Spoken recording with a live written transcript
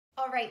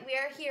All right, we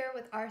are here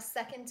with our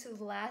second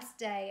to last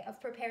day of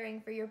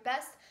preparing for your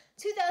best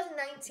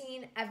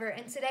 2019 ever.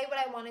 And today what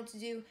I wanted to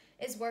do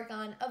is work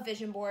on a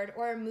vision board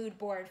or a mood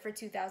board for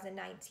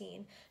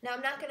 2019. Now,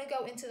 I'm not going to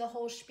go into the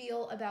whole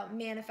spiel about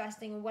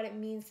manifesting and what it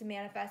means to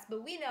manifest,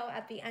 but we know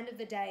at the end of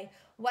the day,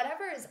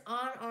 whatever is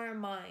on our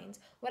mind,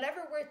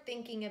 whatever we're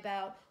thinking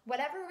about,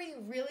 whatever we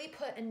really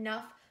put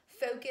enough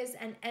focus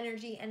and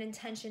energy and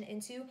intention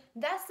into,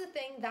 that's the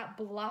thing that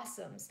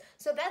blossoms.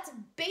 So that's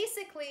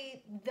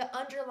basically the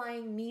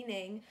underlying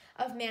meaning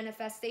of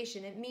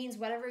manifestation. It means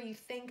whatever you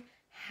think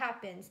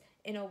happens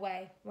in a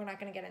way. We're not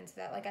going to get into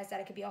that. Like I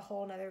said, it could be a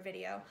whole nother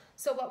video.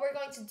 So what we're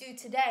going to do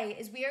today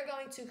is we are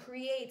going to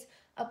create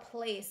a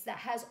place that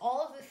has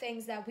all of the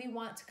things that we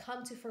want to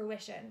come to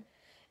fruition.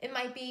 It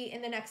might be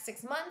in the next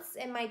 6 months,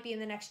 it might be in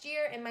the next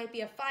year, it might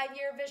be a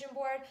 5-year vision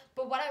board,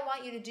 but what I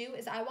want you to do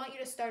is I want you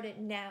to start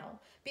it now,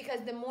 because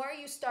the more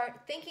you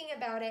start thinking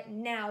about it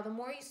now, the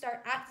more you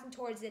start acting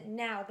towards it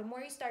now, the more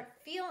you start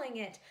feeling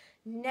it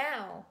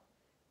now,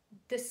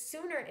 the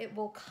sooner it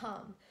will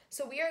come.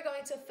 So we are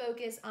going to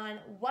focus on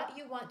what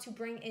you want to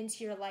bring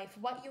into your life,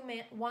 what you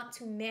want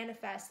to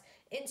manifest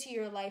into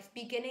your life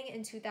beginning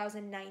in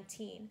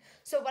 2019.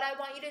 So what I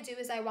want you to do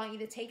is I want you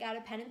to take out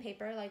a pen and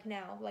paper, like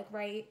now, like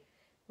right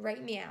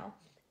meow.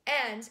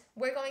 And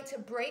we're going to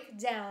break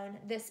down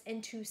this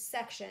into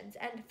sections.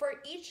 And for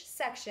each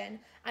section,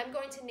 I'm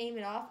going to name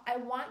it off. I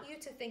want you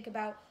to think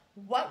about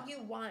what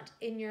you want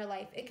in your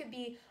life. It could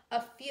be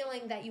a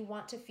feeling that you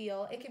want to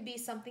feel. It could be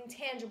something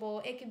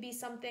tangible. It could be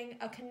something,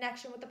 a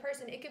connection with a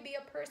person. It could be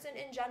a person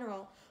in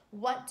general.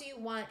 What do you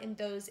want in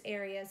those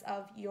areas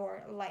of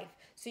your life?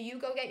 So you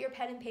go get your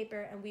pen and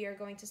paper and we are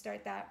going to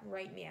start that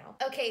right meow.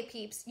 Okay,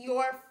 peeps,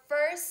 your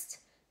first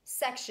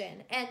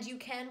section, and you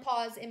can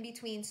pause in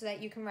between so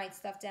that you can write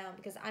stuff down,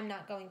 because I'm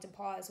not going to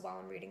pause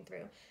while I'm reading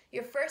through.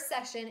 Your first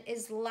section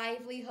is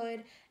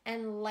livelihood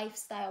and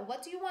lifestyle.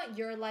 What do you want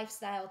your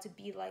lifestyle to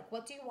be like?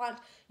 What do you want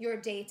your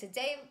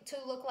day-to-day to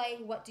look like?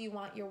 What do you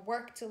want your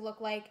work to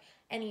look like?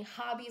 Any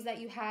hobbies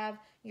that you have,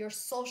 your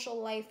social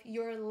life,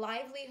 your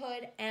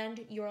livelihood,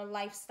 and your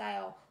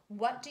lifestyle.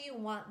 What do you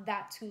want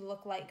that to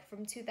look like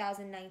from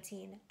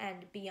 2019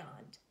 and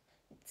beyond?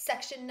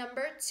 Section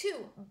number 2,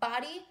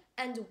 body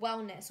and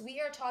wellness. We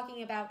are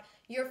talking about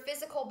your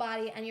physical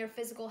body and your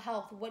physical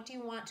health. What do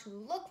you want to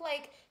look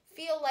like,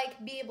 feel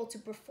like, be able to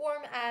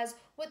perform as?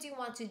 What do you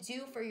want to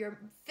do for your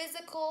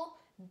physical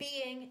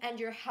being and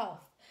your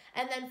health?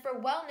 And then for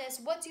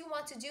wellness, what do you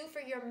want to do for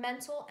your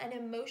mental and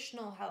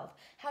emotional health?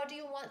 How do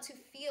you want to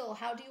feel?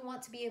 How do you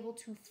want to be able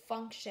to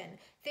function?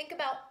 Think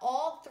about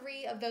all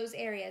 3 of those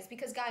areas,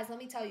 because guys, let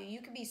me tell you,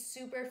 you could be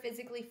super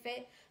physically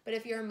fit, but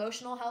if your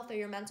emotional health or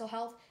your mental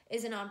health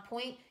isn't on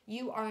point,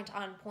 you aren't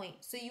on point.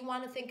 So you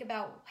want to think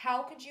about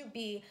how could you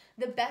be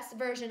the best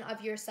version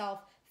of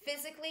yourself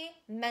physically,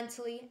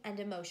 mentally, and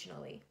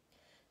emotionally.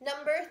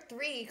 Number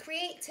 3,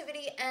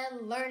 creativity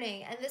and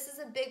learning. And this is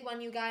a big one,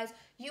 you guys.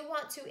 You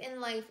want to,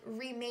 in life,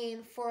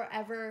 remain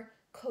forever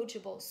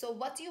coachable. So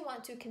what do you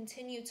want to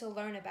continue to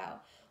learn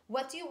about?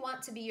 What do you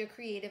want to be your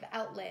creative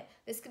outlet?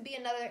 This could be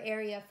another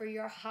area for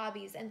your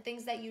hobbies and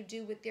things that you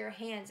do with your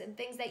hands and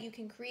things that you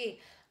can create.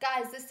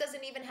 Guys, this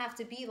doesn't even have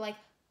to be like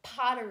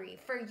pottery.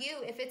 For you,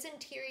 if it's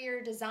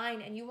interior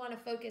design and you want to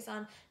focus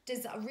on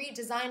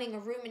redesigning a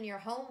room in your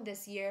home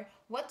this year,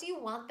 what do you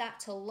want that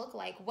to look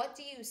like? What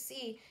do you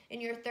see in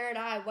your third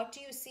eye? What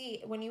do you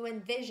see when you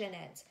envision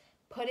it?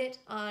 Put it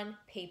on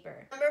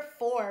paper. Number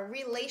 4,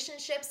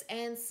 relationships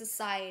and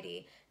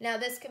society. Now,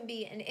 this can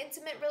be an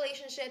intimate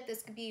relationship.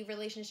 This could be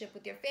relationship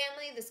with your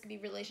family. This could be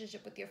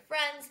relationship with your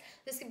friends.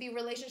 This could be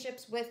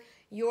relationships with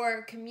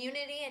your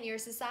community and your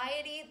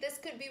society. This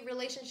could be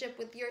relationship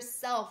with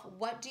yourself.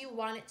 What do you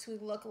want it to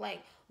look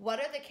like? What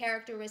are the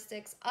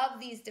characteristics of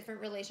these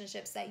different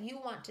relationships that you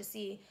want to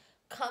see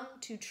come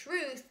to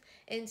truth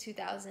in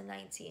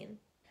 2019?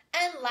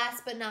 And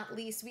last but not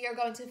least, we are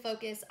going to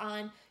focus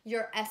on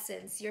your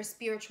essence, your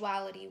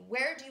spirituality.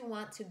 Where do you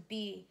want to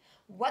be?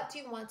 What do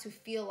you want to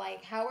feel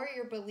like? How are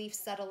your beliefs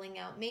settling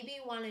out? Maybe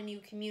you want a new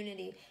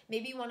community.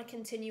 Maybe you want to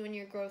continue in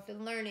your growth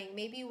and learning.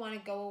 Maybe you want to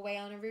go away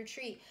on a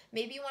retreat.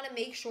 Maybe you want to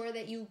make sure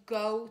that you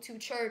go to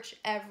church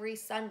every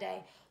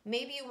Sunday.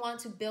 Maybe you want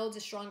to build a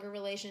stronger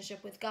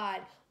relationship with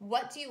God.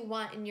 What do you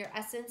want in your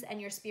essence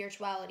and your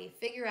spirituality?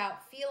 Figure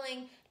out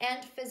feeling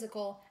and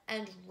physical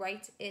and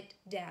write it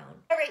down.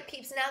 All right,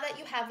 peeps, now that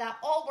you have that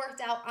all worked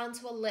out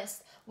onto a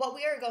list, what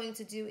we are going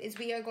to do is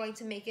we are going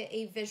to make it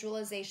a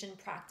visualization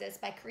practice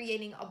by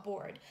creating a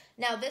board.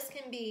 Now, this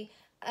can be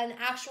an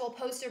actual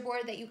poster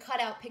board that you cut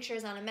out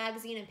pictures on a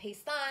magazine and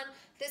paste on.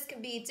 This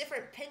could be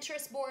different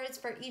Pinterest boards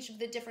for each of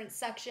the different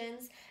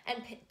sections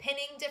and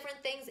pinning different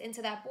things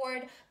into that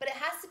board, but it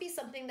has to be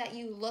something that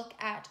you look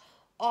at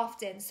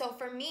often. So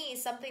for me,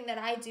 something that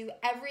I do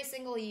every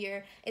single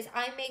year is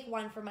I make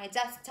one for my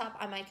desktop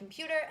on my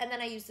computer, and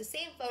then I use the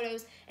same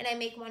photos and I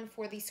make one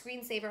for the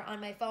screensaver on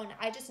my phone.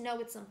 I just know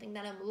it's something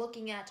that I'm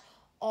looking at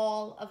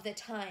all of the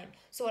time.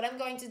 So what I'm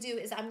going to do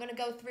is I'm going to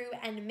go through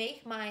and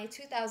make my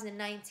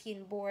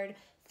 2019 board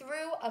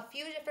through a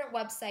few different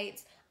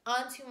websites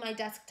onto my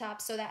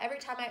desktop so that every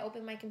time I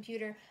open my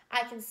computer,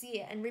 I can see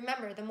it. And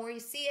remember, the more you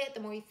see it, the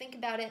more you think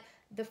about it,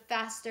 the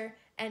faster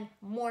and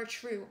more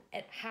true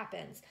it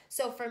happens.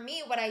 So for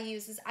me, what I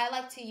use is I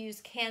like to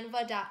use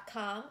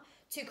canva.com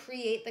to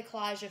create the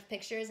collage of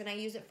pictures, and I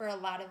use it for a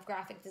lot of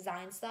graphic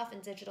design stuff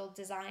and digital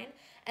design.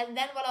 And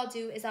then what I'll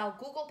do is I'll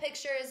Google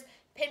pictures,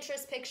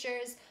 Pinterest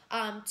pictures.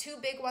 Two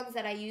big ones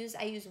that I use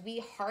We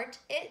Heart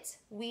It,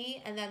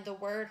 we, and then the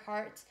word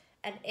heart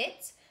and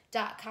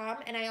it.com.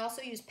 And I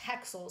also use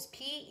Pexels,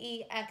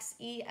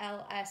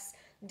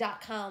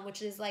 Pexels.com,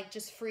 which is like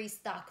just free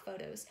stock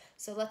photos.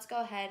 So let's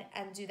go ahead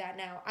and do that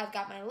now. I've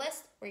got my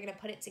list. We're going to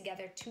put it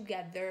together.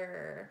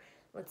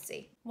 Let's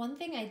see. One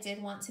thing I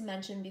did want to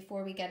mention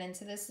before we get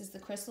into this is the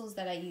crystals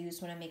that I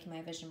use when I'm making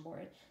my vision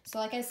board. So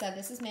like I said,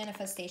 this is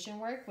manifestation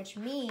work, which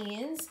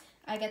means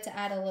I get to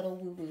add a little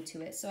woo-woo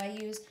to it. So I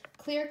use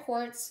clear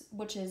quartz,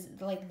 which is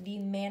like the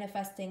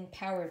manifesting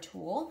power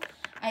tool.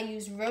 I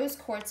use rose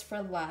quartz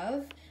for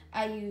love.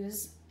 I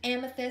use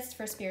amethyst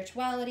for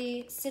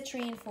spirituality,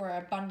 citrine for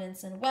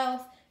abundance and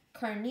wealth,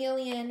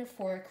 carnelian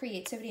for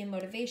creativity and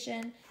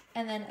motivation,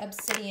 and then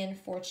obsidian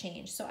for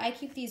change. So I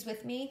keep these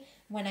with me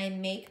when I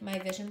make my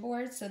vision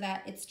board so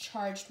that it's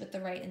charged with the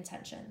right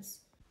intentions.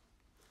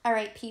 All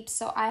right, peeps,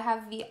 so I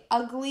have the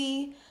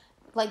ugly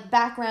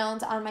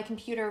background on my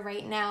computer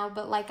right now,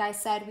 but like I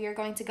said, we are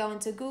going to go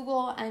into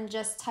Google and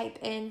just type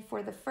in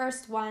for the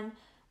first one,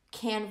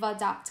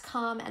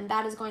 canva.com, and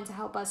that is going to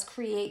help us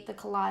create the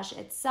collage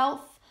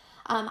itself.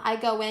 I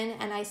go in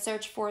and I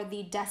search for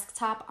the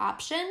desktop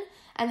option,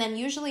 and then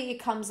usually it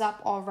comes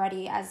up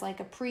already as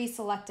like a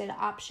pre-selected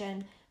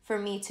option for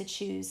me to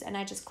choose. And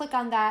I just click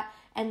on that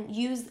and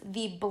use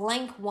the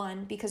blank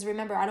one because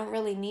remember, I don't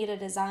really need a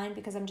design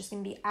because I'm just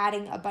going to be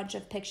adding a bunch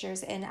of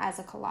pictures in as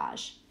a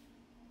collage.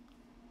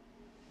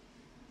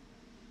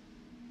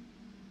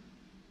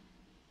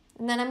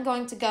 And then I'm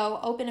going to go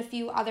open a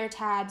few other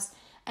tabs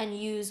and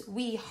use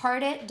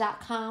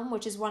weheartit.com,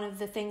 which is one of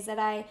the things that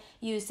I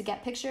use to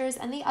get pictures.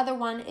 And the other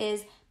one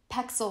is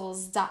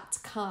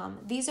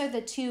pexels.com. These are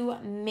the two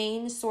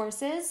main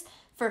sources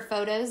for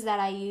photos that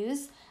I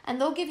use. And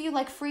they'll give you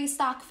like free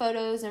stock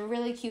photos and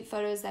really cute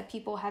photos that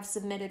people have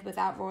submitted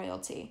without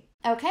royalty.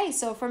 Okay,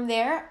 so from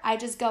there, I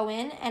just go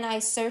in and I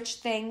search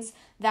things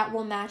that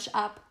will match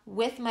up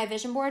with my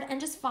vision board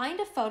and just find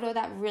a photo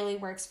that really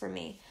works for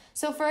me.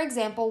 So for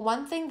example,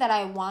 one thing that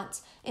I want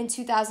in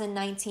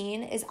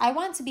 2019 is I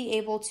want to be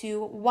able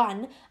to,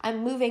 one,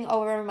 I'm moving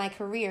over my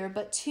career,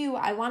 but two,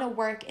 I want to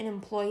work in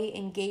employee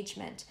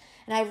engagement.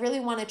 And I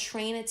really want to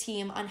train a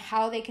team on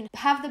how they can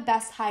have the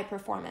best high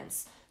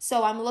performance.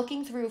 So I'm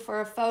looking through for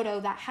a photo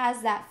that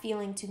has that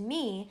feeling to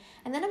me,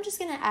 and then I'm just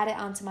going to add it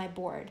onto my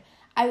board.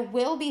 I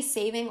will be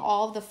saving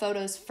all of the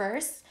photos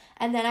first,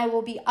 and then I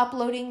will be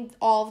uploading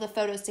all of the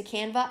photos to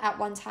Canva at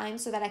one time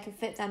so that I can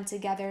fit them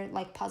together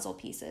like puzzle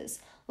pieces.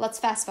 Let's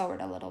fast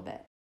forward a little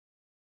bit.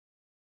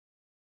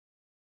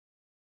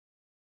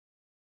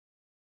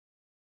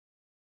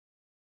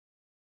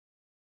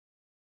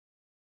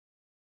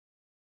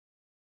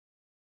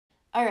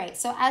 All right,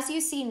 so as you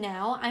see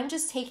now, I'm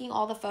just taking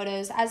all the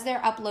photos as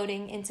they're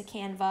uploading into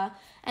Canva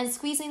and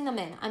squeezing them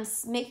in. I'm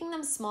making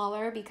them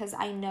smaller because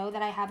I know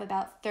that I have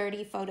about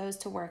 30 photos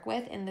to work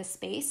with in this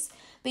space,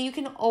 but you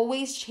can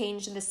always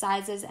change the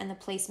sizes and the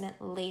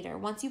placement later.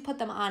 Once you put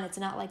them on, it's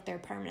not like they're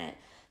permanent.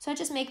 So I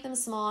just make them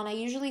small, and I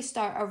usually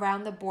start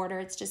around the border.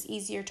 It's just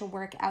easier to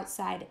work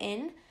outside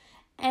in.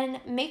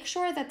 And make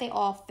sure that they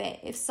all fit.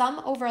 If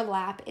some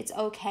overlap, it's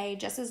okay,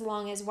 just as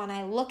long as when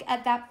I look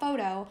at that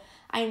photo,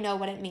 I know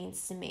what it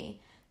means to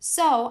me.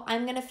 So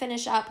I'm going to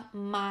finish up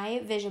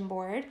my vision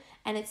board,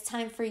 and it's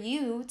time for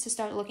you to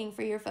start looking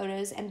for your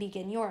photos and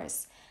begin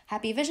yours.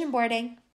 Happy vision boarding!